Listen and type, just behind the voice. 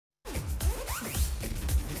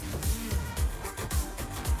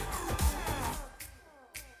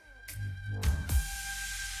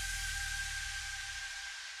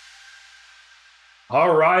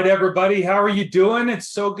All right, everybody. How are you doing? It's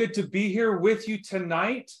so good to be here with you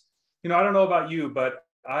tonight. I don't know about you, but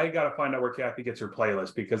I got to find out where Kathy gets her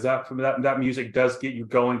playlist because that music does get you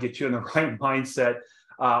going, get you in the right mindset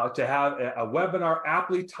to have a webinar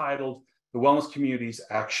aptly titled the Wellness Communities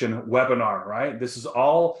Action Webinar, right? This is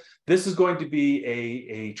going to be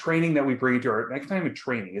a training that we bring to our next time. A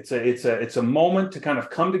training. It's a moment to kind of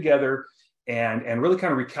come together and really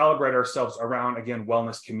kind of recalibrate ourselves around, again,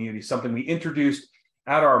 wellness community, something we introduced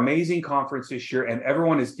at our amazing conference this year, and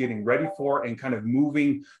everyone is getting ready for and kind of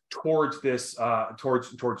moving towards this, towards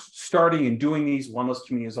starting and doing these wellness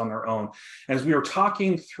communities on their own. And as we were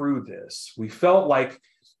talking through this, we felt like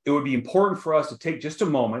it would be important for us to take just a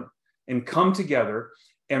moment and come together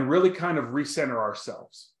and really kind of recenter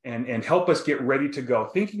ourselves and help us get ready to go.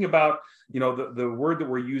 Thinking about, the word that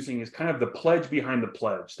we're using is kind of the pledge behind the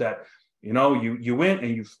pledge that you went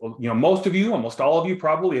and almost all of you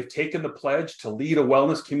probably have taken the pledge to lead a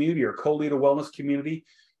wellness community or co-lead a wellness community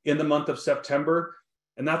in the month of September.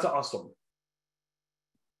 And that's awesome.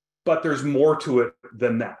 But there's more to it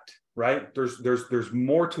than that, right? There's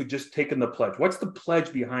more to just taking the pledge. What's the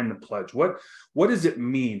pledge behind the pledge? What does it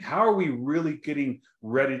mean? How are we really getting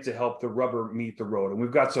ready to help the rubber meet the road? And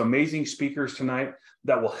we've got some amazing speakers tonight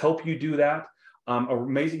that will help you do that.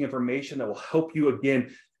 Amazing information that will help you,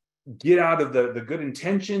 again, get out of the good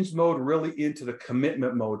intentions mode, really into the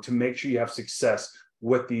commitment mode to make sure you have success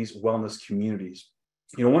with these wellness communities.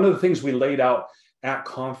 One of the things we laid out at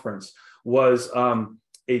conference was a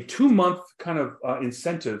 2-month kind of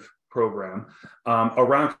incentive program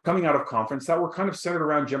around coming out of conference that were kind of centered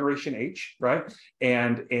around Generation H, right?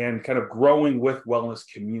 And kind of growing with wellness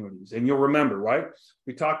communities. And you'll remember, right?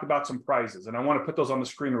 We talked about some prizes, and I want to put those on the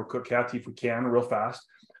screen real quick, Kathy, if we can, real fast.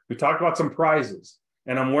 We talked about some prizes.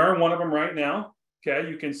 And I'm wearing one of them right now. Okay,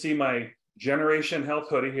 you can see my Generation Health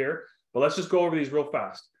hoodie here. But let's just go over these real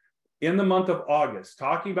fast. In the month of August,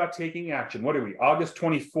 talking about taking action. What are we? August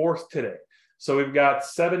 24th today. So we've got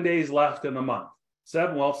 7 days left in the month.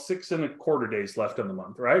 6.25 days left in the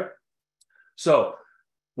month, right? So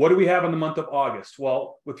what do we have in the month of August?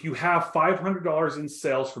 Well, if you have $500 in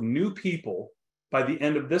sales from new people by the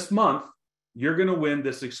end of this month, you're going to win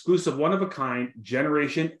this exclusive one-of-a-kind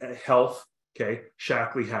Generation Health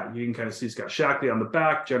Shaklee hat. You can kind of see it's got Shaklee on the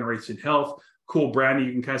back, Generation Health, cool branding.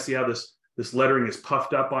 You can kind of see how this lettering is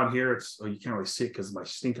puffed up on here. You can't really see it because of my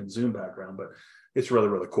stinking Zoom background, but it's really,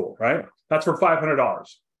 really cool, right? That's for $500.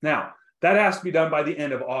 Now, that has to be done by the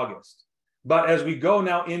end of August. But as we go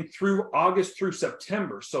now in through August through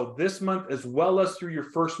September, so this month as well as through your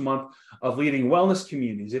first month of leading wellness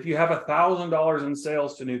communities, if you have $1,000 in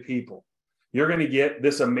sales to new people, you're going to get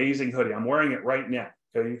this amazing hoodie. I'm wearing it right now.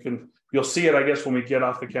 Okay, you'll see it, I guess, when we get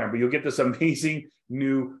off the camera, but you'll get this amazing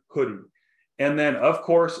new hoodie. And then, of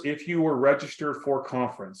course, if you were registered for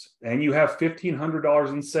conference and you have $1,500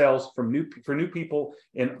 in sales from new people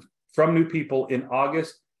in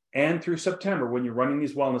August and through September, when you're running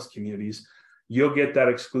these wellness communities, you'll get that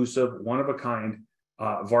exclusive one-of-a-kind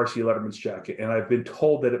Varsity Letterman's jacket. And I've been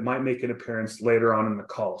told that it might make an appearance later on in the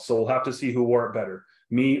call. So we'll have to see who wore it better,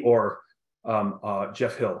 me or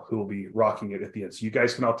Jeff Hill, who will be rocking it at the end. So you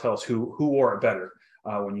guys can all tell us who wore it better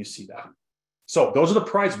when you see that. So those are the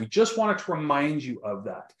prizes. We just wanted to remind you of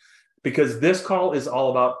that because this call is all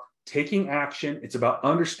about taking action. It's about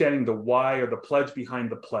understanding the why or the pledge behind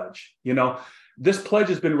the pledge. This pledge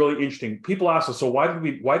has been really interesting. People ask us, so why did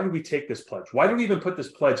we take this pledge? Why did we even put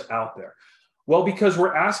this pledge out there? Well, because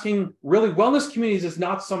we're asking, really, wellness communities is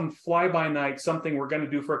not some fly-by-night, something we're going to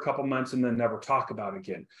do for a couple months and then never talk about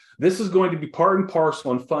again. This is going to be part and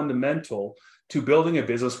parcel and fundamental to building a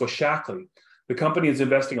business with Shaklee. The company is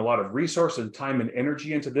investing a lot of resource and time and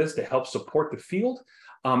energy into this to help support the field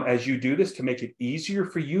as you do this, to make it easier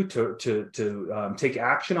for you to take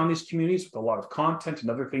action on these communities with a lot of content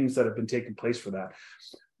and other things that have been taking place for that.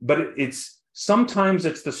 But sometimes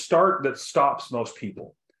it's the start that stops most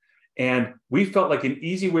people. And we felt like an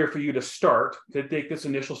easy way for you to take this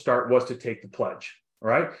initial start was to take the pledge, all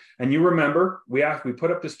right? And you remember, we put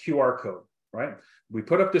up this QR code, right? We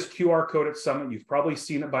put up this QR code at Summit. You've probably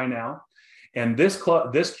seen it by now. And this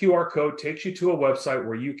QR code takes you to a website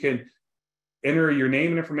where you can enter your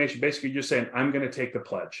name and information. Basically, you're saying, I'm going to take the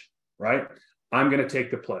pledge, right? I'm going to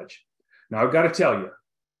take the pledge. Now, I've got to tell you,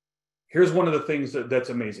 here's one of the things that's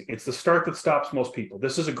amazing. It's the start that stops most people.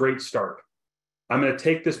 This is a great start. I'm going to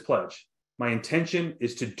take this pledge. My intention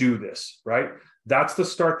is to do this, right? That's the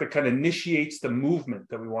start that kind of initiates the movement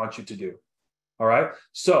that we want you to do. All right.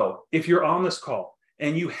 So if you're on this call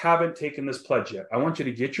and you haven't taken this pledge yet, I want you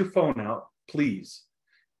to get your phone out, please.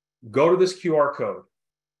 Go to this QR code,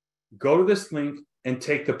 go to this link and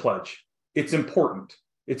take the pledge. it's important.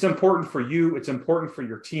 It's important for you. It's important for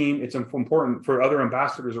your team. It's important for other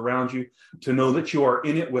ambassadors around you to know that you are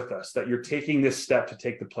in it with us, that you're taking this step to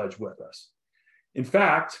take the pledge with us. In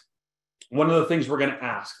fact, one of the things we're going to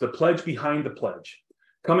ask, the pledge behind the pledge,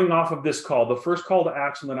 coming off of this call, the first call to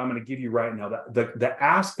action that I'm going to give you right now, the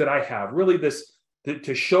ask that I have, really this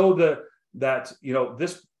to show that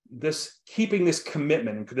this keeping this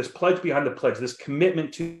commitment and this pledge behind the pledge, this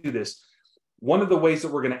commitment to this. One of the ways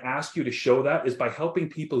that we're going to ask you to show that is by helping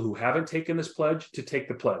people who haven't taken this pledge to take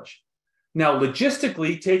the pledge. Now,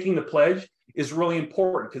 logistically, taking the pledge is really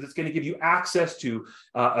important because it's going to give you access to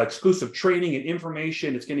exclusive training and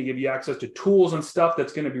information. It's going to give you access to tools and stuff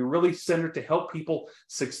that's going to be really centered to help people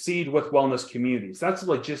succeed with wellness communities. That's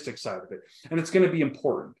the logistics side of it. And it's going to be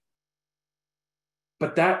important.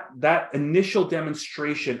 But that initial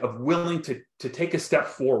demonstration of willing to take a step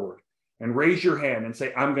forward and raise your hand and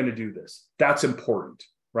say, I'm going to do this, that's important,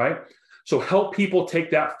 right? So help people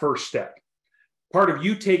take that first step. Part of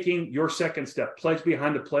you taking your second step, pledge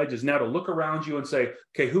behind the pledge, is now to look around you and say,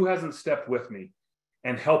 okay, who hasn't stepped with me?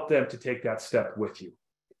 And help them to take that step with you.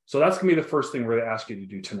 So that's going to be the first thing we're going to ask you to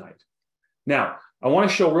do tonight. Now, I want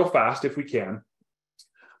to show real fast, if we can.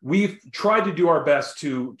 We've tried to do our best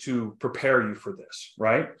to prepare you for this,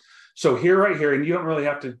 right? So right here, and you don't really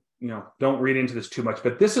have to, don't read into this too much,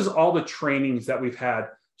 but this is all the trainings that we've had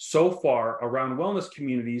so far around wellness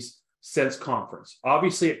communities since conference.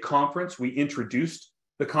 Obviously, at conference, we introduced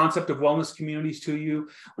the concept of wellness communities to you.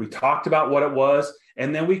 We talked about what it was.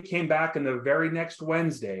 And then we came back, and the very next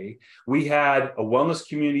Wednesday, we had a wellness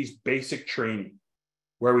communities basic training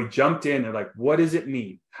where we jumped in and like, what does it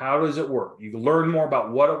mean? How does it work? You learn more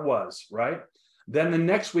about what it was, right? Then the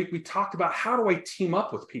next week, we talked about how do I team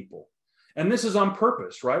up with people? And this is on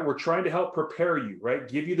purpose, right? We're trying to help prepare you, right?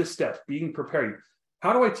 Give you the steps, being prepared.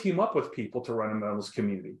 How do I team up with people to run a wellness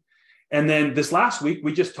community? And then this last week,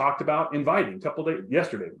 we just talked about inviting.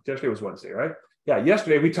 Yesterday was Wednesday, right? Yeah,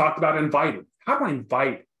 yesterday we talked about inviting. How do I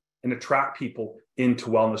invite and attract people into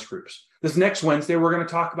wellness groups? This next Wednesday, we're going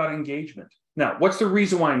to talk about engagement. Now, what's the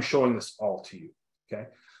reason why I'm showing this all to you? Okay.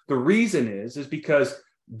 The reason is because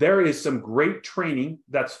there is some great training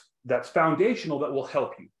that's foundational that will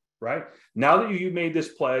help you, right? Now that you made this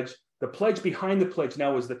pledge, the pledge behind the pledge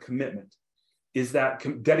now is the commitment, is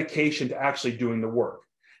that dedication to actually doing the work.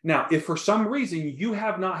 Now, if for some reason you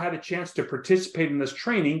have not had a chance to participate in this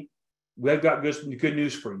training, we've got good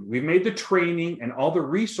news for you. We've made the training and all the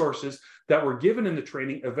resources that were given in the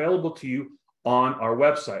training available to you on our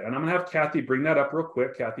website. And I'm going to have Kathy bring that up real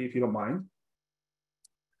quick, Kathy, if you don't mind.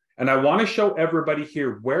 And I want to show everybody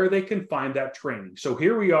here where they can find that training. So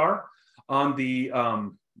here we are on the, I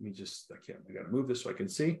got to move this so I can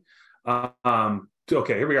see.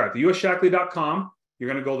 Okay, here we are at the usshackley.com. You're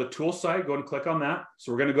going to go to the tool site, go and click on that.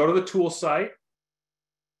 So we're going to go to the tool site.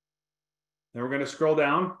 Then we're going to scroll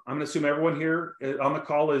down. I'm going to assume everyone here on the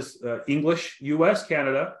call is English, US,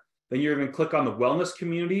 Canada. Then you're going to click on the Wellness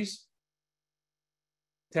Communities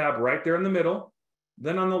tab right there in the middle.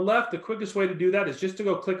 Then on the left, the quickest way to do that is just to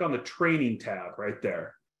go click on the Training tab right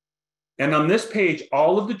there. And on this page,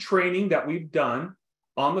 all of the training that we've done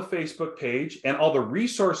on the Facebook page and all the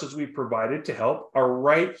resources we've provided to help are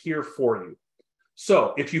right here for you.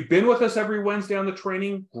 So if you've been with us every Wednesday on the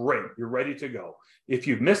training, great, you're ready to go. If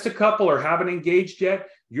you've missed a couple or haven't engaged yet,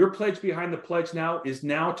 your pledge behind the pledge now is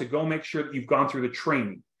to go make sure that you've gone through the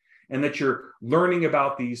training and that you're learning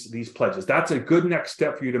about these pledges. That's a good next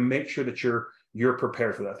step for you to make sure that you're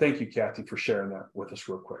prepared for that. Thank you, Kathy, for sharing that with us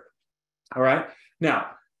real quick. All right.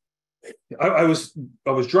 Now, I was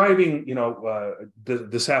driving,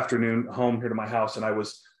 this afternoon home here to my house, and I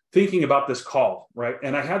was thinking about this call, right?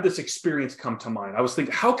 And I had this experience come to mind. I was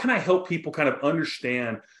thinking, how can I help people kind of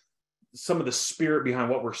understand some of the spirit behind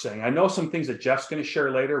what we're saying? I know some things that Jeff's going to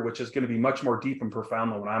share later, which is going to be much more deep and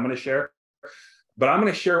profound than what I'm going to share. But I'm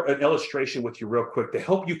going to share an illustration with you real quick to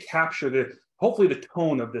help you capture hopefully the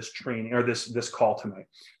tone of this training or this call tonight.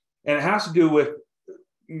 And it has to do with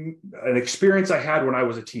an experience I had when I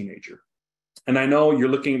was a teenager. And I know you're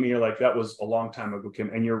looking at me, you're like, that was a long time ago,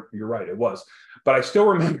 Kim. And you're right, it was. But I still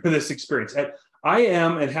remember this experience. And I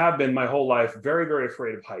am and have been my whole life very, very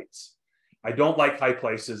afraid of heights. I don't like high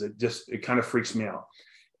places. It kind of freaks me out.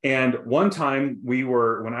 And one time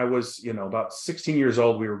when I was, about 16 years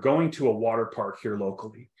old, we were going to a water park here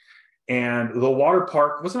locally. And the water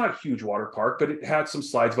park was not a huge water park, but it had some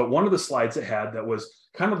slides. But one of the slides it had that was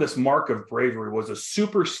kind of this mark of bravery was a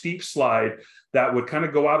super steep slide that would kind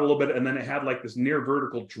of go out a little bit. And then it had like this near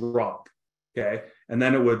vertical drop. Okay. And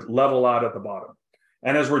then it would level out at the bottom.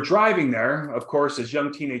 And as we're driving there, of course, as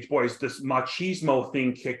young teenage boys, this machismo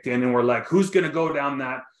thing kicked in. And we're like, who's going to go down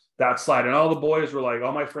that that slide. And all the boys were like,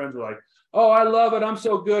 all my friends were like, oh, I love it. I'm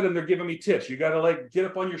so good. And they're giving me tips. You got to like get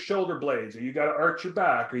up on your shoulder blades, or you got to arch your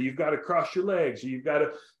back, or you've got to cross your legs, or you've got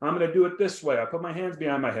to, I'm going to do it this way. I put my hands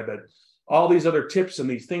behind my head. But all these other tips and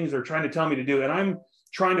these things they're trying to tell me to do. And I'm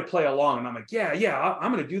trying to play along. And I'm like, yeah,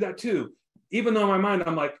 I'm going to do that too. Even though in my mind,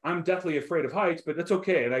 I'm like, I'm deathly afraid of heights, but that's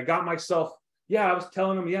okay. And I got myself, I was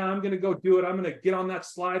telling them, I'm going to go do it. I'm going to get on that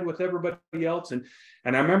slide with everybody else. And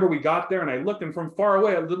I remember we got there and I looked, and from far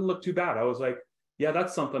away, it didn't look too bad. I was like, yeah,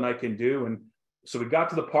 that's something I can do. And so we got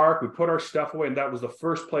to the park, we put our stuff away, and that was the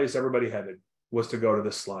first place everybody headed, was to go to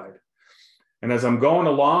this slide. And as I'm going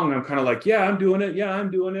along, I'm kind of like, I'm doing it. Yeah,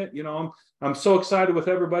 I'm doing it. I'm so excited with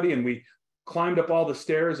everybody. And we climbed up all the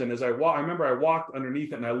stairs. And as I remember I walked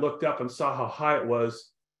underneath it and I looked up and saw how high it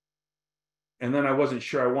was. And then I wasn't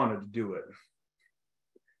sure I wanted to do it.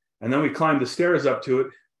 And then we climbed the stairs up to it,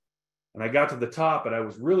 and I got to the top, and I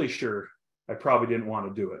was really sure I probably didn't want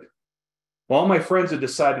to do it. Well, all my friends had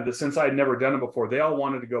decided that since I had never done it before, they all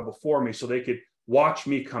wanted to go before me so they could watch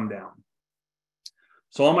me come down.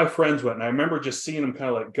 So all my friends went, and I remember just seeing them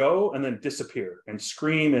kind of like go and then disappear and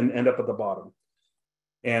scream and end up at the bottom.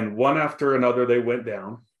 And one after another, they went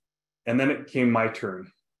down, and then it came my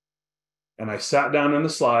turn. And I sat down on the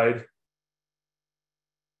slide,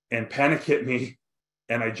 and panic hit me,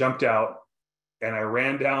 and I jumped out, and I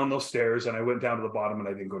ran down those stairs, and I went down to the bottom, and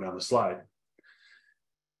I didn't go down the slide.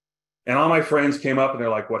 And all my friends came up, and they're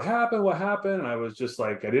like, what happened? What happened? And I was just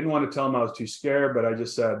like, I didn't want to tell them I was too scared, but I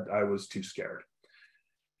just said I was too scared.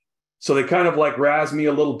 So they kind of like razzed me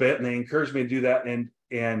a little bit, and they encouraged me to do that.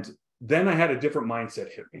 And then I had a different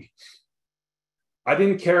mindset hit me. I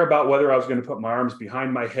didn't care about whether I was going to put my arms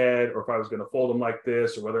behind my head, or if I was going to fold them like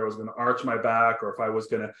this, or whether I was going to arch my back, or if I was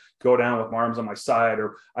going to go down with my arms on my side,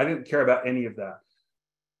 or I didn't care about any of that.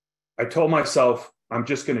 I told myself, I'm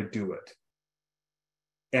just going to do it.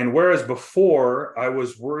 And whereas before I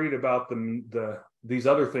was worried about these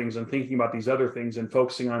other things and thinking about these other things and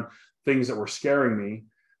focusing on things that were scaring me,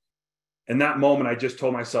 in that moment, I just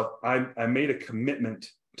told myself, I made a commitment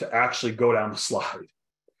to actually go down the slide.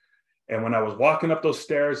 And when I was walking up those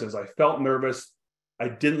stairs, as I felt nervous, I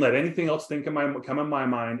didn't let anything else come in my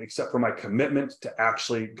mind except for my commitment to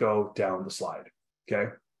actually go down the slide.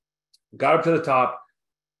 Okay. Got up to the top,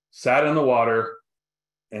 sat in the water.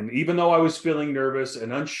 And even though I was feeling nervous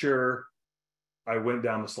and unsure, I went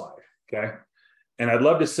down the slide. Okay. And I'd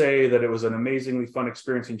love to say that it was an amazingly fun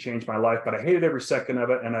experience and changed my life, but I hated every second of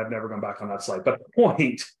it. And I've never gone back on that slide. But the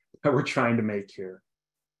point that we're trying to make here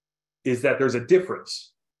is that there's a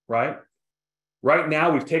difference. Right? Right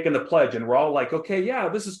now, we've taken the pledge and we're all like, okay, yeah,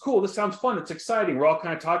 this is cool. This sounds fun. It's exciting. We're all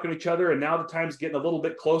kind of talking to each other. And now the time's getting a little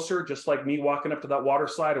bit closer, just like me walking up to that water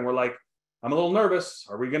slide. And we're like, I'm a little nervous.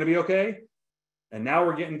 Are we going to be okay? And now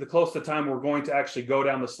we're getting close to the time we're going to actually go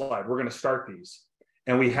down the slide. We're going to start these.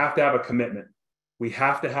 And we have to have a commitment. We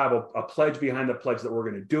have to have a pledge behind the pledge that we're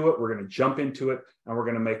going to do it. We're going to jump into it and we're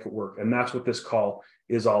going to make it work. And that's what this call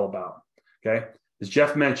is all about. Okay. As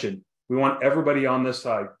Jeff mentioned, we want everybody on this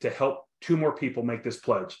side to help 2 more people make this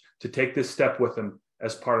pledge, to take this step with them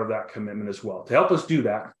as part of that commitment as well. To help us do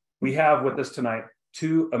that, we have with us tonight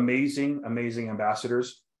 2 amazing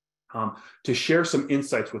ambassadors to share some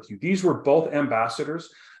insights with you. These were both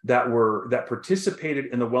ambassadors that participated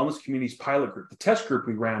in the Wellness Communities pilot group, the test group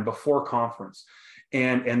we ran before conference.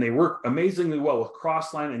 And they work amazingly well with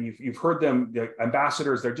Crossline, and you've heard them, the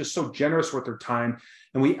ambassadors, they're just so generous with their time.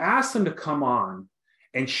 And we asked them to come on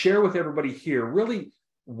and share with everybody here really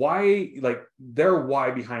why, like their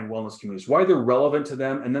why behind Wellness Communities, why they're relevant to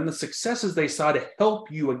them, and then the successes they saw to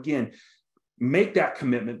help you again make that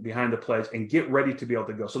commitment behind the pledge and get ready to be able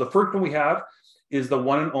to go. So the first one we have is the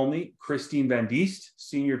one and only Christine Van Diest,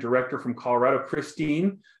 Senior Director from Colorado.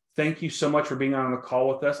 Christine, thank you so much for being on the call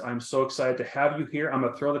with us. I'm so excited to have you here. I'm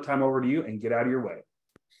going to throw the time over to you and get out of your way.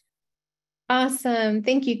 Awesome.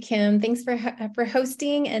 Thank you, Kim. Thanks for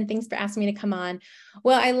hosting, and thanks for asking me to come on.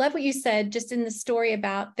 Well, I love what you said just in the story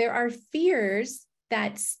about there are fears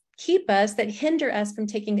that hinder us from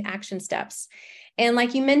taking action steps. And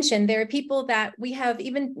like you mentioned, there are people that we have,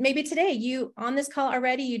 even maybe today, you on this call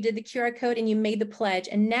already, you did the QR code and you made the pledge.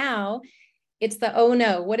 And now it's the, oh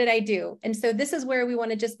no, what did I do? And so this is where we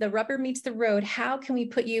want to just, the rubber meets the road. How can we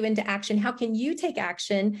put you into action? How can you take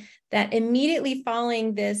action that immediately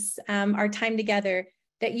following this, our time together,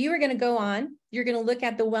 that you are going to go on, you're going to look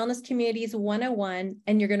at the Wellness Communities 101,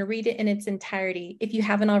 and you're going to read it in its entirety if you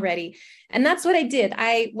haven't already. And that's what I did.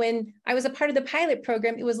 When I was a part of the pilot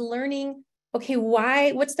program, it was learning, okay,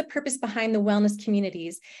 what's the purpose behind the Wellness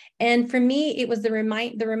Communities? And for me, it was the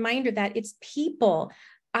reminder that it's people.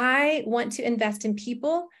 I want to invest in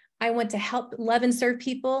people. I want to help, love, and serve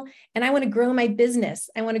people. And I want to grow my business.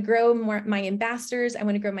 I want to grow my ambassadors. I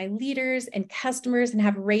want to grow my leaders and customers and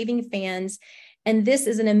have raving fans. And this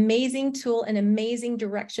is an amazing tool, an amazing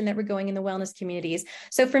direction that we're going in the wellness communities.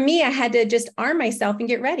 So for me, I had to just arm myself and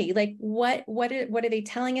get ready. Like, what are they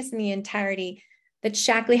telling us in the entirety? That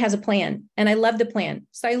Shaklee has a plan, and I love the plan.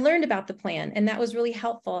 So I learned about the plan, and that was really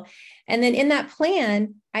helpful. And then in that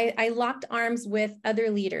plan, I locked arms with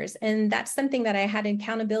other leaders, and that's something that I had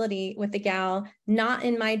accountability with the gal, not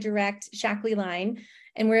in my direct Shaklee line,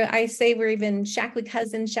 and where I say we're even Shaklee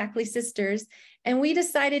cousins, Shaklee sisters, and we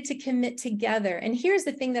decided to commit together. And here's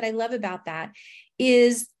the thing that I love about that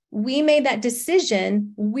is we made that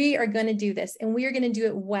decision. We are going to do this, and we are going to do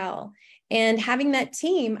it well. And having that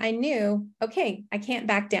team, I knew, okay, I can't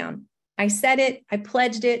back down. I said it, I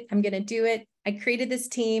pledged it, I'm going to do it. I created this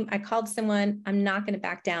team, I called someone, I'm not going to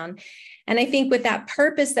back down. And I think with that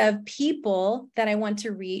purpose of people that I want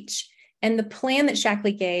to reach and the plan that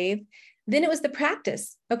Shaklee gave, then it was the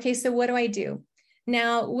practice. Okay, so what do I do?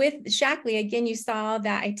 Now with Shaklee, again, you saw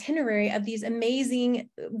that itinerary of these amazing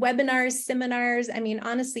webinars, seminars. I mean,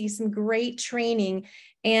 honestly, some great training.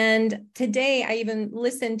 And today I even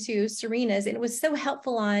listened to Serena's, and it was so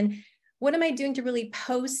helpful on what am I doing to really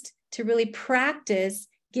post, to really practice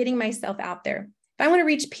getting myself out there. If I want to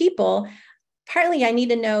reach people, partly I need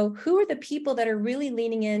to know who are the people that are really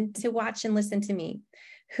leaning in to watch and listen to me.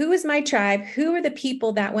 Who is my tribe? Who are the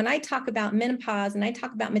people that when I talk about menopause and I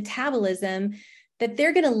talk about metabolism, that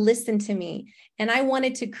they're going to listen to me. And I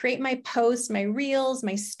wanted to create my posts, my reels,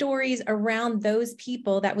 my stories around those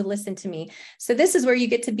people that would listen to me. So this is where you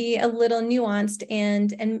get to be a little nuanced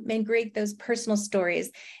and create those personal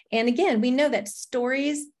stories. And again, we know that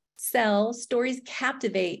stories sell, stories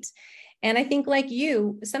captivate. And I think like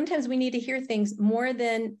you, sometimes we need to hear things more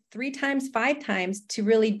than 3 times, 5 times to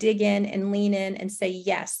really dig in and lean in and say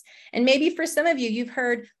yes. And maybe for some of you, you've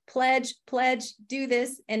heard pledge, do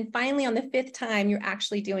this. And finally on the 5th time, you're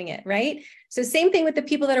actually doing it, right? So same thing with the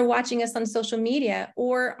people that are watching us on social media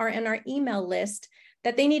or are in our email list,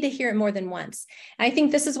 that they need to hear it more than once. And I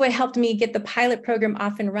think this is what helped me get the pilot program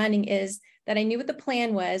off and running is that I knew what the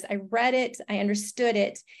plan was. I read it, I understood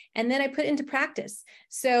it, and then I put it into practice.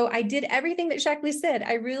 So I did everything that Shaklee said.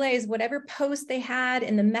 I realized whatever post they had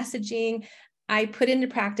and the messaging, I put into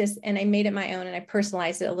practice and I made it my own and I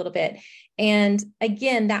personalized it a little bit. And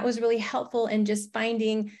again, that was really helpful in just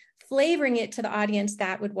flavoring it to the audience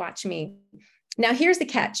that would watch me. Now, here's the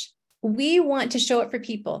catch. We want to show up for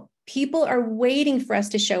people. People are waiting for us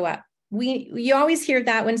to show up. You always hear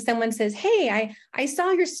that when someone says, hey, I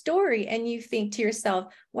saw your story, and you think to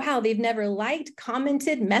yourself, wow, they've never liked,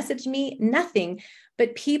 commented, messaged me, nothing,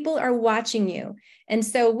 but people are watching you. And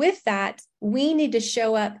so with that, we need to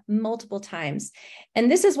show up multiple times.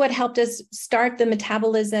 And this is what helped us start the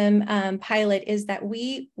metabolism pilot is that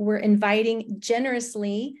we were inviting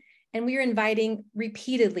generously and we were inviting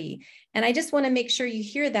repeatedly. And I just want to make sure you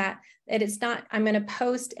hear that it's not, I'm going to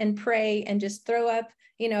post and pray and just throw up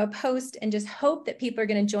a post and just hope that people are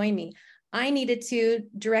going to join me. I needed to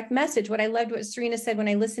direct message. What I loved what Serena said when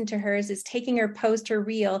I listened to hers is taking her post, her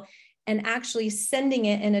reel, and actually sending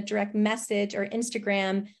it in a direct message or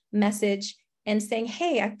Instagram message and saying,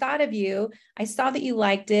 hey, I thought of you. I saw that you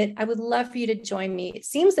liked it. I would love for you to join me. It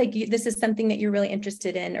seems like this is something that you're really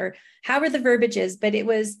interested in, or however the verbiage is, but it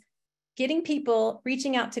was getting people,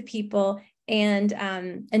 reaching out to people, and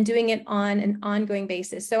doing it on an ongoing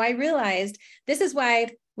basis. So I realized this is why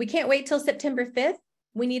we can't wait till September 5th.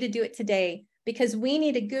 We need to do it today because we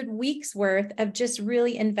need a good week's worth of just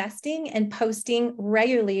really investing and posting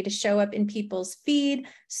regularly to show up in people's feed,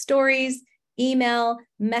 stories, email,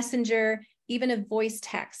 messenger, even a voice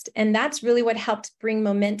text. And that's really what helped bring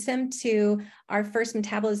momentum to our first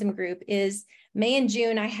metabolism group is May and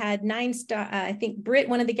June, I had 9 stars. I think Britt,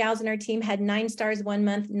 one of the gals in our team, had 9 stars one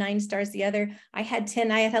month, 9 stars the other. I had 10,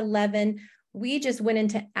 I had 11. We just went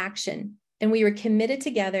into action and we were committed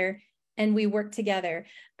together and we worked together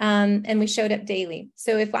and we showed up daily.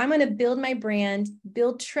 So if I'm going to build my brand,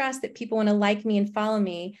 build trust that people want to like me and follow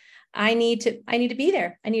me, I need to be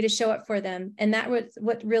there. I need to show up for them. And that was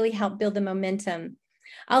what really helped build the momentum.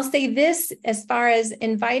 I'll say this as far as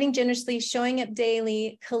inviting generously, showing up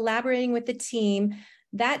daily, collaborating with the team.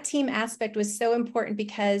 That team aspect was so important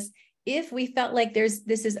because if we felt like this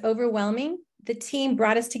is overwhelming, the team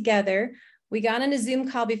brought us together. We got on a Zoom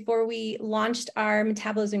call before we launched our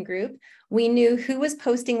metabolism group. We knew who was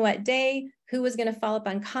posting what day, who was going to follow up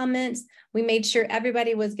on comments. We made sure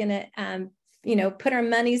everybody was going to put our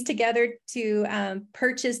monies together to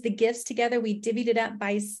purchase the gifts together. We divvied it up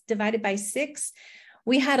divided by 6.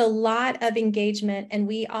 We had a lot of engagement, and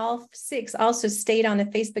we all 6 also stayed on the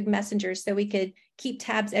Facebook Messenger so we could keep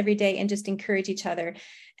tabs every day and just encourage each other.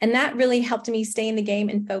 And that really helped me stay in the game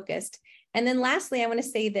and focused. And then lastly, I want to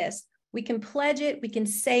say this. We can pledge it, we can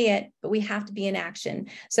say it, but we have to be in action.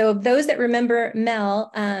 So those that remember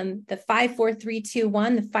Mel, the 5, 4, 3, 2,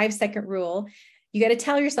 1, the 5-second rule, you got to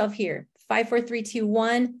tell yourself here, 5, 4, 3, 2,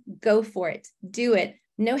 1, go for it. Do it.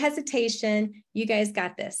 No hesitation. You guys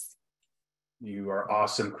got this. You are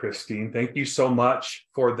awesome, Christine. Thank you so much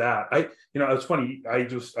for that. It's funny. I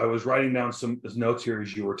was writing down some notes here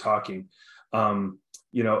as you were talking.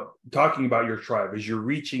 Talking about your tribe, as you're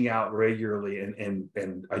reaching out regularly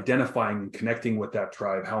and identifying and connecting with that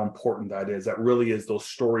tribe, how important that is. That really is those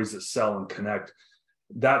stories that sell and connect.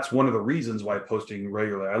 That's one of the reasons why posting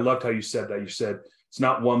regularly. I loved how you said that. You said it's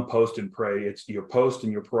not one post and pray. It's your post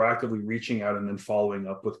and you're proactively reaching out and then following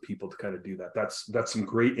up with people to kind of do that. That's some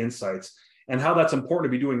great insights, and how that's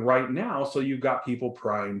important to be doing right now. So you've got people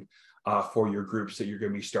primed for your groups that you're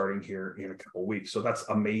going to be starting here in a couple of weeks. So that's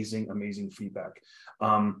amazing feedback.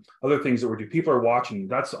 Other things that we're doing, people are watching.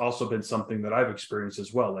 That's also been something that I've experienced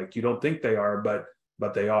as well. Like, you don't think they are,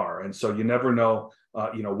 but they are. And so you never know,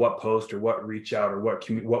 what post or what reach out or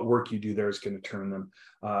what work you do there is going to turn them,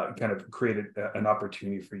 kind of create an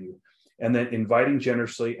opportunity for you. And then inviting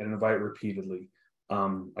generously and invite repeatedly.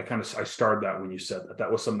 I started that when you said that. That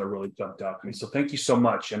was something that really jumped out to me. So thank you so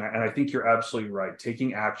much. And I think you're absolutely right.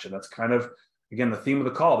 Taking action. That's kind of, again, the theme of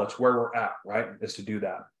the call. That's where we're at, right? Is to do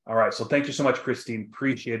that. All right. So thank you so much, Christine.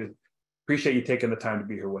 Appreciate it. Appreciate you taking the time to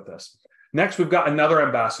be here with us. Next, we've got another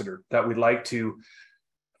ambassador that we'd like to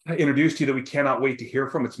introduce to you that we cannot wait to hear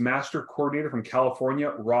from. It's Master Coordinator from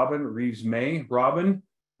California, Robin Reeves-May. Robin,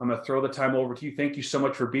 I'm going to throw the time over to you. Thank you so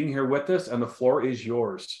much for being here with us, and the floor is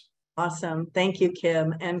yours. Awesome. Thank you,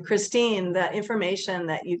 Kim. And Christine, that information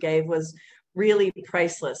that you gave was really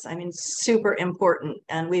priceless. I mean, super important.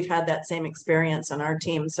 And we've had that same experience on our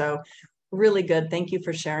team. So really good. Thank you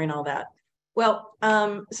for sharing all that. Well,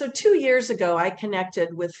 so 2 years ago, I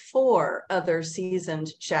connected with 4 other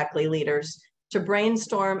seasoned Shaklee leaders to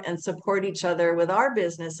brainstorm and support each other with our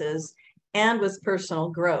businesses and with personal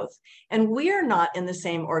growth. And we are not in the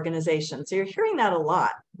same organization. So you're hearing that a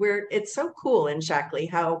lot. It's so cool in Shaklee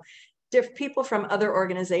how people from other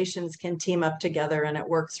organizations can team up together, and it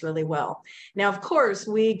works really well. Now, of course,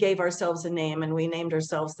 we gave ourselves a name, and we named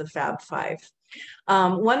ourselves the Fab Five.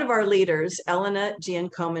 One of our leaders, Elena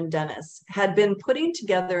Giancomen-Dennis, had been putting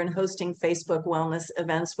together and hosting Facebook wellness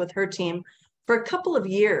events with her team for a couple of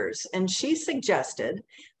years, and she suggested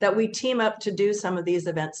that we team up to do some of these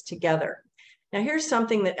events together. Now, here's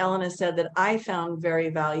something that Elena said that I found very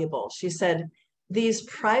valuable. She said, "These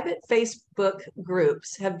private Facebook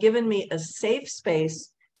groups have given me a safe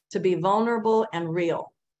space to be vulnerable and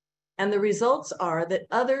real. And the results are that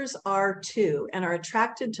others are too, and are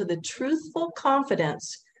attracted to the truthful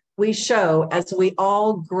confidence we show as we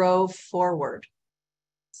all grow forward."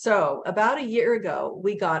 So about a year ago,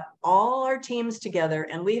 we got all our teams together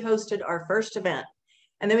and we hosted our first event.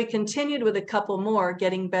 And then we continued with a couple more,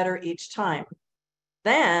 getting better each time.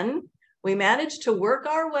 Then we managed to work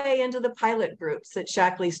our way into the pilot groups that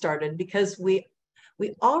Shaklee started, because we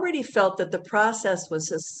already felt that the process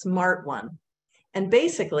was a smart one. And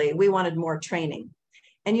basically, we wanted more training.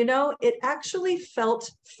 And it actually felt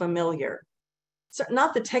familiar. So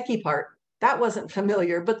not the techie part, that wasn't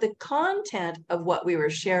familiar, but the content of what we were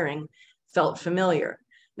sharing felt familiar.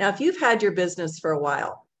 Now, if you've had your business for a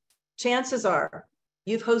while, chances are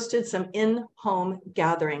you've hosted some in-home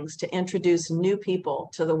gatherings to introduce new people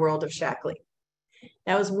to the world of Shaklee.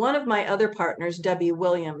 Now, as one of my other partners, Debbie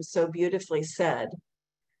Williams, so beautifully said,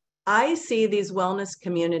 I see these wellness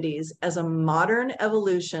communities as a modern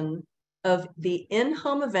evolution of the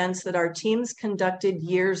in-home events that our teams conducted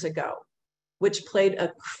years ago, which played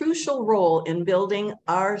a crucial role in building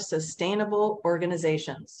our sustainable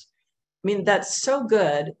organizations. I mean, that's so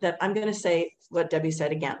good that I'm going to say what Debbie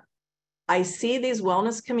said again. I see these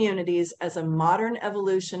wellness communities as a modern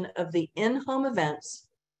evolution of the in-home events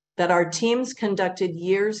that our teams conducted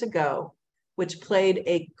years ago, which played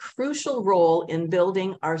a crucial role in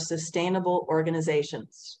building our sustainable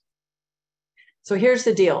organizations. So here's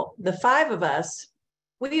the deal. The 5 of us,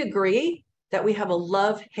 we agree that we have a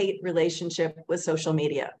love-hate relationship with social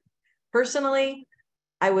media. Personally,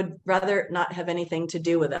 I would rather not have anything to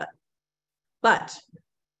do with it. But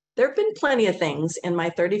there have been plenty of things in my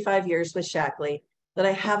 35 years with Shaklee that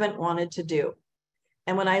I haven't wanted to do.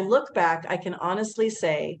 And when I look back, I can honestly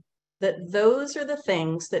say that those are the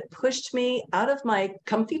things that pushed me out of my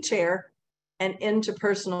comfy chair and into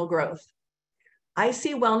personal growth. I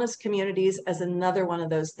see wellness communities as another one of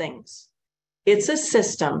those things. It's a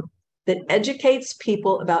system that educates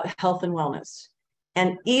people about health and wellness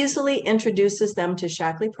and easily introduces them to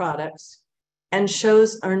Shaklee products and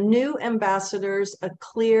shows our new ambassadors a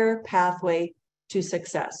clear pathway to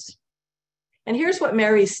success. And here's what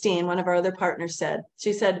Mary Steen, one of our other partners, said.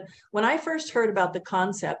 She said, when I first heard about the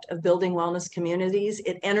concept of building wellness communities,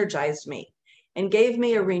 it energized me and gave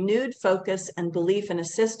me a renewed focus and belief in a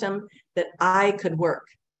system that I could work.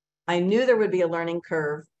 I knew there would be a learning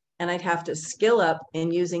curve and I'd have to skill up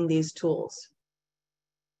in using these tools.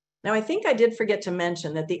 Now, I think I did forget to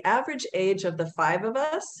mention that the average age of the 5 of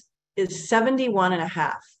us is 71 and a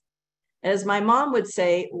half. As my mom would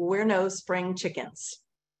say, we're no spring chickens.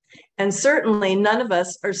 And certainly none of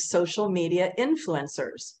us are social media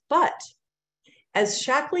influencers. But as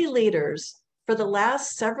Shaklee leaders for the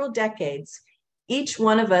last several decades, each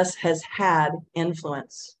one of us has had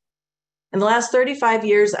influence. In the last 35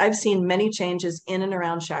 years, I've seen many changes in and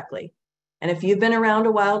around Shaklee. And if you've been around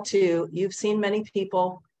a while too, you've seen many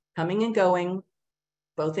people coming and going,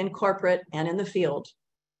 both in corporate and in the field.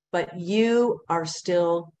 But you are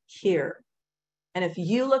still here. And if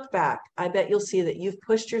you look back, I bet you'll see that you've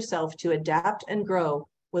pushed yourself to adapt and grow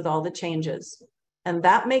with all the changes. And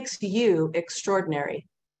that makes you extraordinary.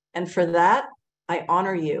 And for that, I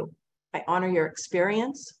honor you. I honor your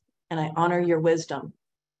experience and I honor your wisdom.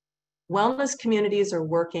 Wellness communities are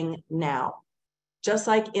working now, just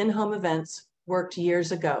like in-home events worked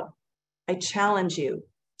years ago. I challenge you,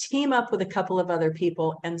 team up with a couple of other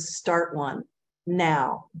people and start one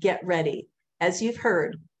now. Get ready. As you've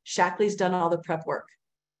heard, Shaklee's done all the prep work.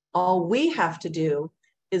 All we have to do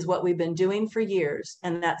is what we've been doing for years,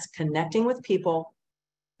 and that's connecting with people,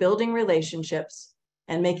 building relationships,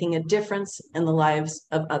 and making a difference in the lives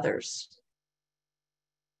of others.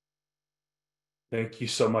 Thank you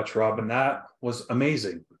so much, Robin. That was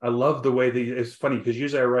amazing. I love the way that it's funny because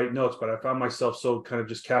usually I write notes, but I found myself so kind of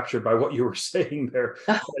just captured by what you were saying there.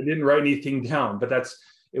 I didn't write anything down, but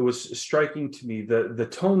it was striking to me. The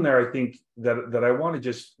tone there, I think that I want to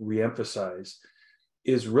just reemphasize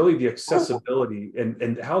is really the accessibility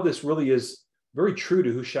and how this really is very true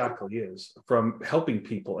to who Shaklee is, from helping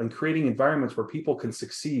people and creating environments where people can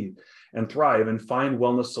succeed and thrive and find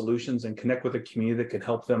wellness solutions and connect with a community that can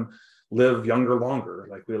help them live younger, longer,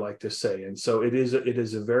 like we like to say. And so it is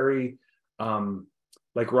a very,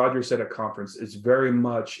 like Roger said at conference, it's very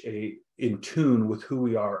much in tune with who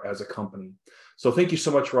we are as a company. So thank you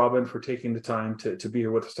so much, Robin, for taking the time to be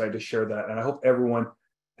here with us tonight to share that. And I hope everyone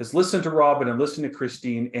has listened to Robin and listened to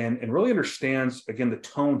Christine and really understands, again, the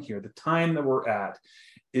tone here. The time that we're at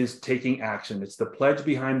is taking action. It's the pledge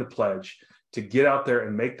behind the pledge to get out there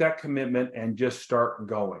and make that commitment and just start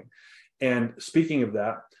going. And speaking of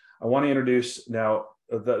that, I want to introduce now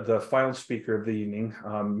the final speaker of the evening,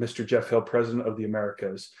 Mr. Jeff Hill, President of the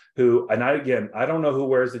Americas, who, and I don't know who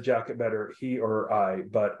wears the jacket better, he or I,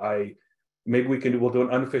 but maybe we'll do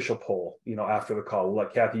an unofficial poll, after the call. We'll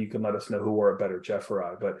let Kathy, you can let us know who wore it better, Jeff or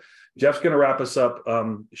I. But Jeff's going to wrap us up,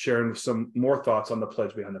 sharing some more thoughts on the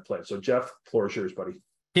pledge behind the pledge. So Jeff, floor is yours, buddy.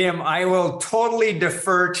 Kim, I will totally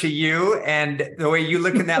defer to you and the way you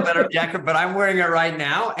look in that leather jacket, but I'm wearing it right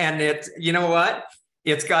now. And you know what?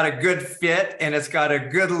 It's got a good fit and it's got a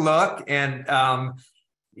good look. And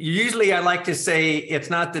usually I like to say it's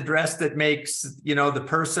not the dress that makes, the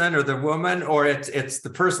person or the woman, or it's the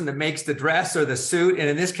person that makes the dress or the suit. And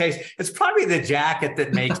in this case, it's probably the jacket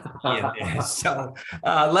that makes it. So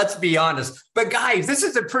let's be honest. But guys, this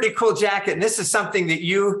is a pretty cool jacket. And this is something that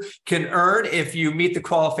you can earn if you meet the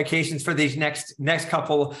qualifications for these next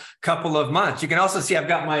couple of months. You can also see I've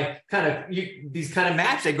got my these kind of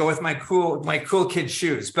match that go with my cool kid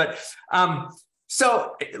shoes. But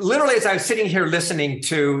so literally, as I was sitting here listening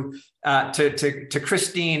to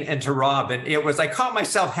Christine and to Robin, I caught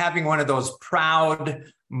myself having one of those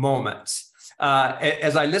proud moments.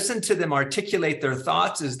 As I listened to them articulate their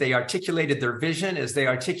thoughts, as they articulated their vision, as they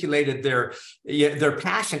articulated their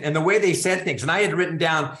passion and the way they said things. And I had written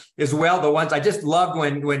down as well the ones I just loved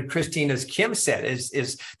when Christine, as Kim said,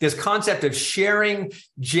 is this concept of sharing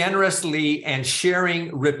generously and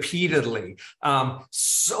sharing repeatedly.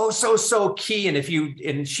 So key.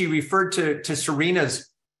 And she referred to Serena's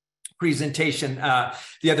presentation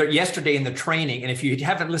yesterday in the training. And if you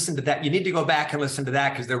haven't listened to that, you need to go back and listen to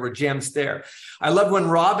that because there were gems there. I love when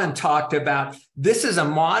Robin talked about this is a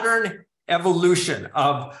modern evolution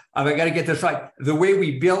of I got to get this right, the way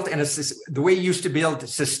we built and the way you used to build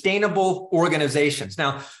sustainable organizations.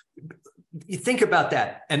 Now, you think about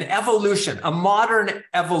that, an evolution, a modern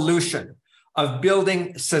evolution of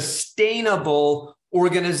building sustainable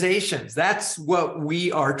organizations. That's what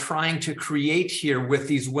we are trying to create here with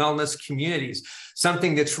these wellness communities,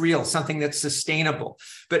 something that's real, something that's sustainable.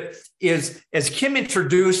 But as Kim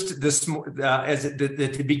introduced this at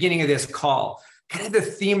the beginning of this call, kind of the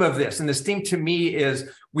theme of this, and this theme to me is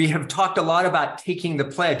we have talked a lot about taking the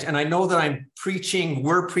pledge. And I know that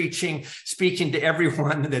we're preaching, speaking to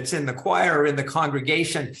everyone that's in the choir or in the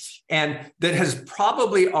congregation, and that has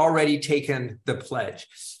probably already taken the pledge.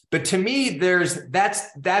 But to me,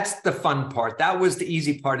 that's the fun part. That was the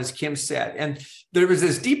easy part, as Kim said. And there was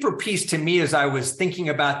this deeper piece to me as I was thinking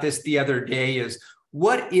about this the other day is,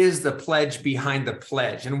 what is the pledge behind the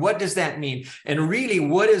pledge? And what does that mean? And really,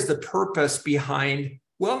 what is the purpose behind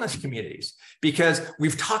wellness communities? Because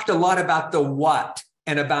we've talked a lot about the what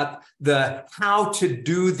and about the how to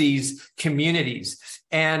do these communities.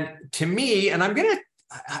 And to me, and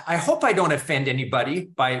I hope I don't offend anybody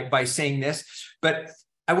by saying this, but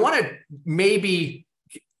I want to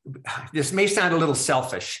this may sound a little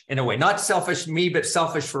selfish in a way, not selfish me, but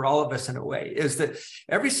selfish for all of us in a way, is that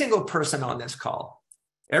every single person on this call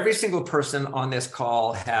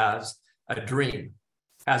has a dream,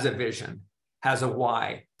 has a vision, has a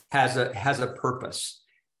why, has a purpose,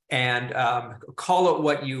 and call it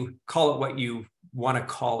what you want to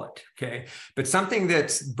call it, okay? But something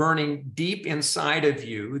that's burning deep inside of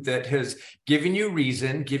you that has given you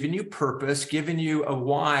reason, given you purpose, given you a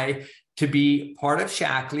why to be part of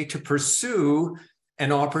Shaklee, to pursue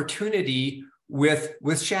an opportunity with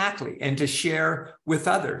Shaklee and to share with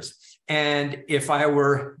others. And if I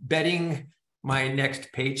were betting my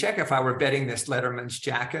next paycheck, if I were betting this Letterman's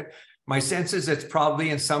jacket, my sense is it's probably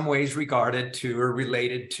in some ways regarded to or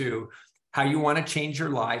related to how you want to change your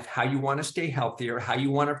life, how you want to stay healthier, how you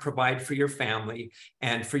want to provide for your family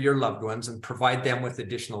and for your loved ones and provide them with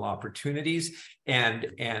additional opportunities and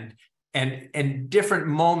different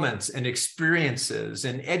moments and experiences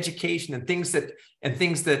and education and things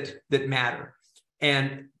that matter.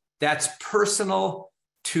 And that's personal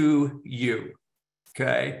to you,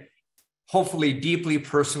 okay? Hopefully deeply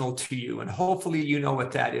personal to you. And hopefully you know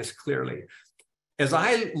what that is clearly. As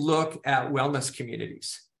I look at wellness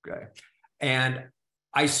communities, okay, and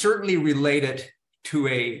I certainly relate it to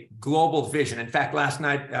a global vision. In fact, last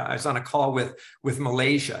night I was on a call with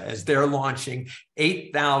Malaysia as they're launching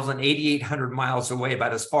 8,800 miles away,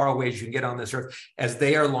 about as far away as you can get on this earth, as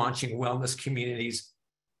they are launching wellness communities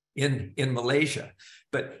in Malaysia.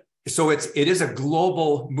 But so it is a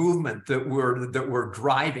global movement that we're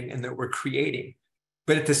driving and that we're creating.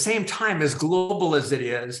 But at the same time, as global as it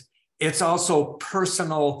is, it's also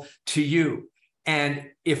personal to you. And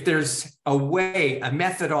if there's a way, a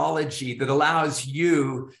methodology that allows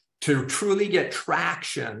you to truly get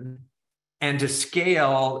traction and to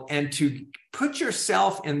scale and to put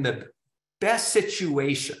yourself in the best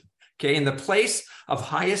situation, okay, in the place of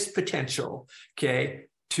highest potential, okay,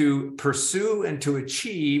 to pursue and to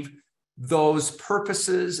achieve those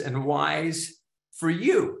purposes and whys for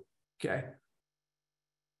you, okay,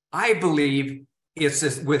 I believe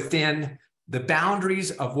it's within the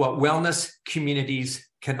boundaries of what wellness communities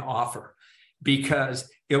can offer, because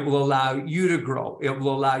it will allow you to grow. It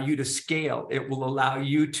will allow you to scale. It will allow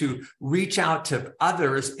you to reach out to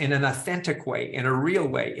others in an authentic way, in a real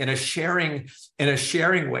way, in a sharing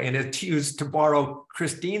way. And to borrow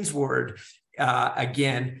Christine's word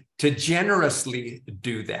again, to generously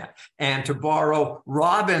do that. And to borrow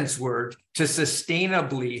Robin's word, to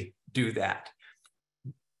sustainably do that.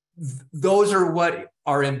 Those are what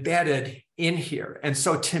are embedded in here. And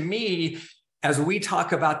so to me, as we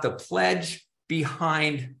talk about the pledge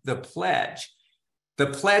behind the pledge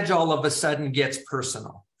all of a sudden gets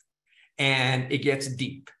personal and it gets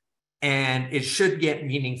deep and it should get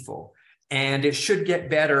meaningful and it should get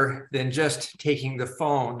better than just taking the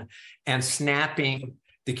phone and snapping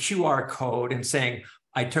the QR code and saying,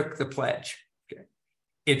 I took the pledge. Okay.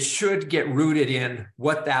 It should get rooted in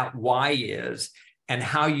what that why is and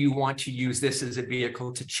how you want to use this as a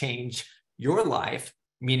vehicle to change your life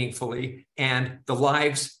meaningfully and the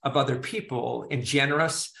lives of other people in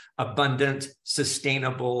generous, abundant,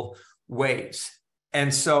 sustainable ways.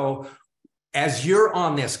 And so as you're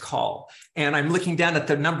on this call, and I'm looking down at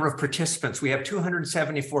the number of participants, we have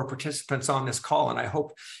 274 participants on this call, and I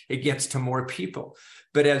hope it gets to more people.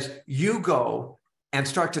 But as you go and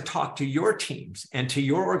start to talk to your teams and to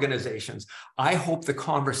your organizations, I hope the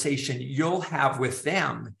conversation you'll have with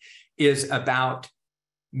them is about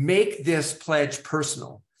make this pledge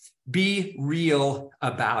personal, be real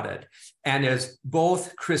about it. And as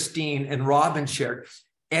both Christine and Robin shared,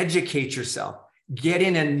 educate yourself, get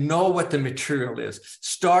in and know what the material is.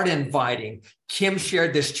 Start inviting. Kim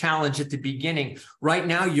shared this challenge at the beginning. Right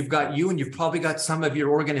now, you've got you, and you've probably got some of your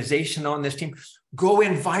organization on this team. Go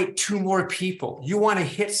invite 2 more people. You want to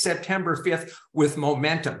hit September 5th with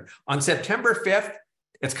momentum. On September 5th,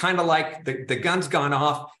 it's kind of like the gun's gone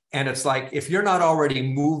off, and it's like, if you're not already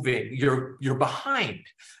moving, you're behind.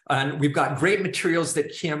 And we've got great materials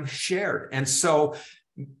that Kim shared. And so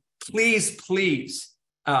please,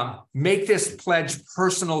 make this pledge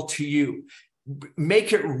personal to you.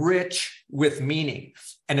 Make it rich with meaning.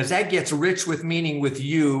 And as that gets rich with meaning with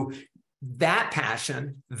you, that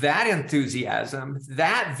passion, that enthusiasm,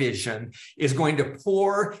 that vision is going to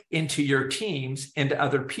pour into your teams and to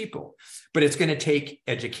other people. But it's going to take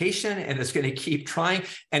education, and it's going to keep trying.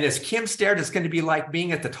 And as Kim stared, it's going to be like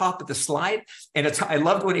being at the top of the slide. And I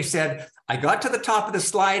loved when he said, I got to the top of the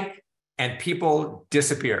slide and people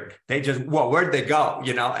disappeared. They just, well, where'd they go?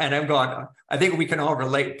 You know, and I'm going, I think we can all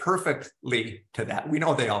relate perfectly to that. We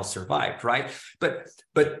know they all survived, right? But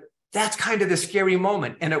that's kind of the scary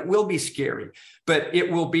moment, and it will be scary, but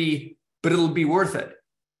it'll be worth it.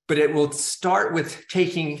 But it will start with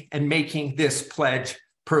taking and making this pledge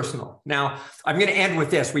personal. Now, I'm going to end with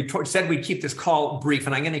this. We said we'd keep this call brief,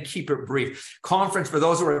 and I'm going to keep it brief. Conference, for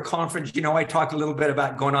those who are at conference, you know, I talked a little bit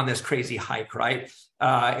about going on this crazy hike, right?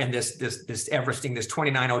 And this Everesting, this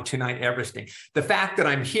 29029 Everesting. The fact that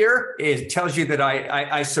I'm here tells you that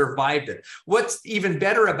I survived it. What's even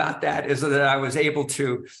better about that is that I was able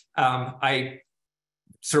to, I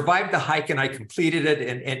survived the hike, and I completed it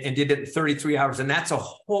and did it in 33 hours. And that's a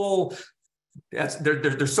whole,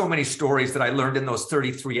 there's so many stories that I learned in those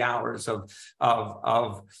 33 hours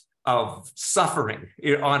of suffering.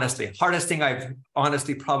 Honestly, hardest thing I've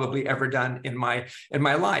honestly probably ever done in my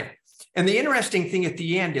life. And the interesting thing at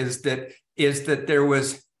the end is that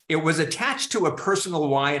it was attached to a personal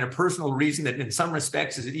why and a personal reason that in some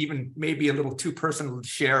respects is even maybe a little too personal to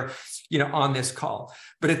share, you know, on this call.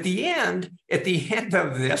 But at the end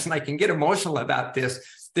of this, and I can get emotional about this,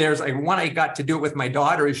 there's one I got to do it with my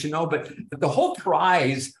daughter, as you know, but the whole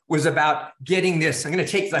prize was about getting this. I'm going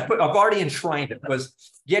to take, I've already enshrined it, was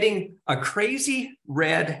getting a crazy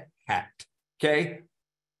red hat. Okay.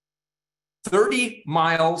 30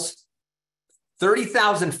 miles,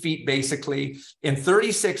 30,000 feet, basically, in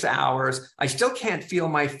 36 hours. I still can't feel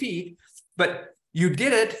my feet, but you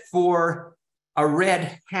did it for a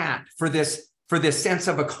red hat, for this sense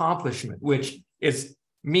of accomplishment, which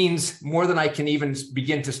means more than I can even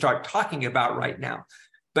begin to start talking about right now.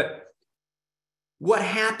 But what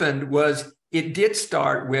happened was it did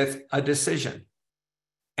start with a decision.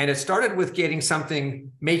 And it started with getting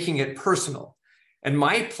something, making it personal. And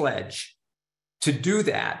my pledge to do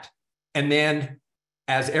that, and then,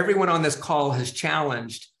 as everyone on this call has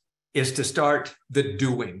challenged, is to start the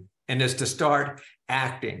doing, and is to start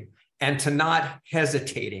acting, and to not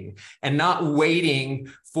hesitating and not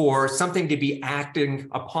waiting for something to be acting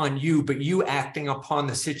upon you, but you acting upon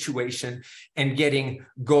the situation and getting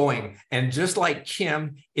going. And just like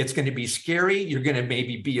Kim, it's going to be scary. You're going to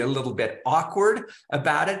maybe be a little bit awkward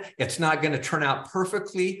about it. It's not going to turn out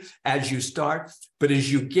perfectly as you start, but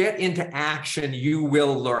as you get into action, you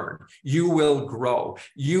will learn, you will grow,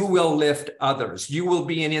 you will lift others, you will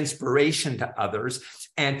be an inspiration to others,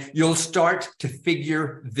 and you'll start to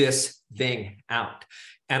figure this thing out.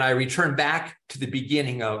 And I return back to the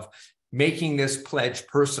beginning of making this pledge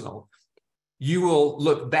personal. You will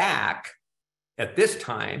look back at this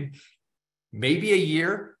time, maybe a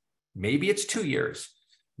year, maybe it's 2 years,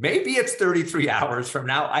 maybe it's 33 hours from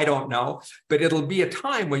now, I don't know, but it'll be a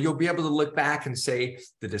time where you'll be able to look back and say,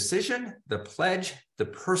 the decision, the pledge, the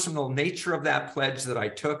personal nature of that pledge that I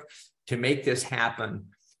took to make this happen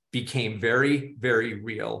became very, very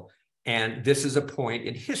real. And this is a point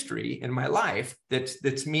in history in my life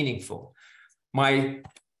that's meaningful. My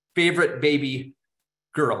favorite baby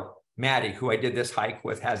girl, Maddie, who I did this hike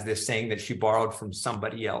with, has this saying that she borrowed from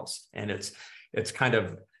somebody else. And it's kind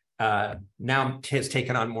of now has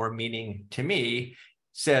taken on more meaning to me.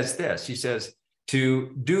 Says this, she says,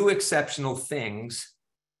 to do exceptional things,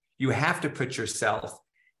 you have to put yourself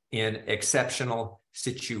in exceptional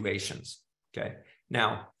situations. Okay.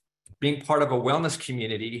 Now, being part of a wellness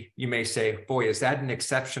community, you may say, boy, is that an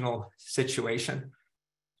exceptional situation?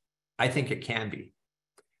 I think it can be.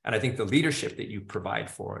 And I think the leadership that you provide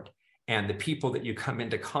for it, and the people that you come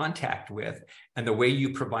into contact with, and the way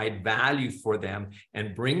you provide value for them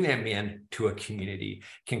and bring them in to a community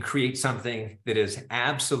can create something that is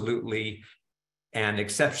absolutely an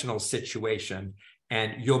exceptional situation.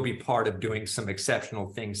 And you'll be part of doing some exceptional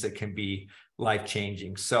things that can be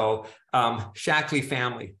life-changing. So Shaklee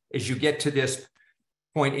family, as you get to this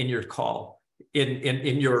point in your call,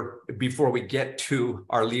 in your, before we get to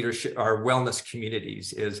our leadership, our wellness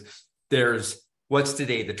communities, is there's, what's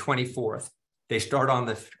today, the 24th. They start on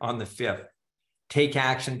the 5th. Take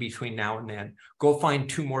action between now and then. Go find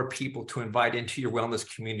 2 more people to invite into your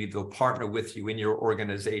wellness community. They'll partner with you in your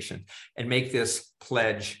organization, and make this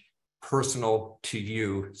pledge personal to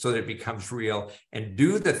you so that it becomes real, and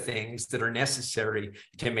do the things that are necessary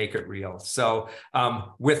to make it real. So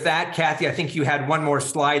with that, Kathy, I think you had one more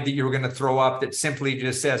slide that you were going to throw up that simply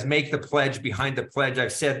just says, make the pledge behind the pledge.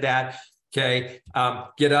 I've said that. Okay.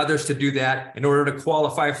 Get others to do that. In order to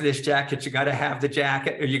qualify for this jacket, you got to have the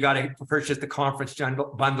jacket, or you got to purchase the conference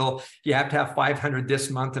bundle. You have to have 500 this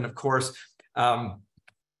month. And of course,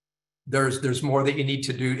 there's more that you need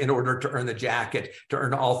to do in order to earn the jacket, to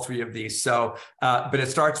earn all 3 of these. So, but it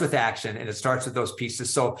starts with action, and it starts with those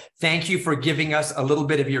pieces. So thank you for giving us a little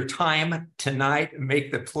bit of your time tonight.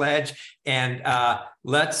 Make the pledge, and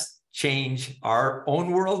let's change our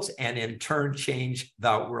own worlds, and in turn change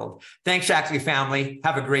the world. Thanks, Shaklee family.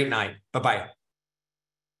 Have a great night. Bye-bye.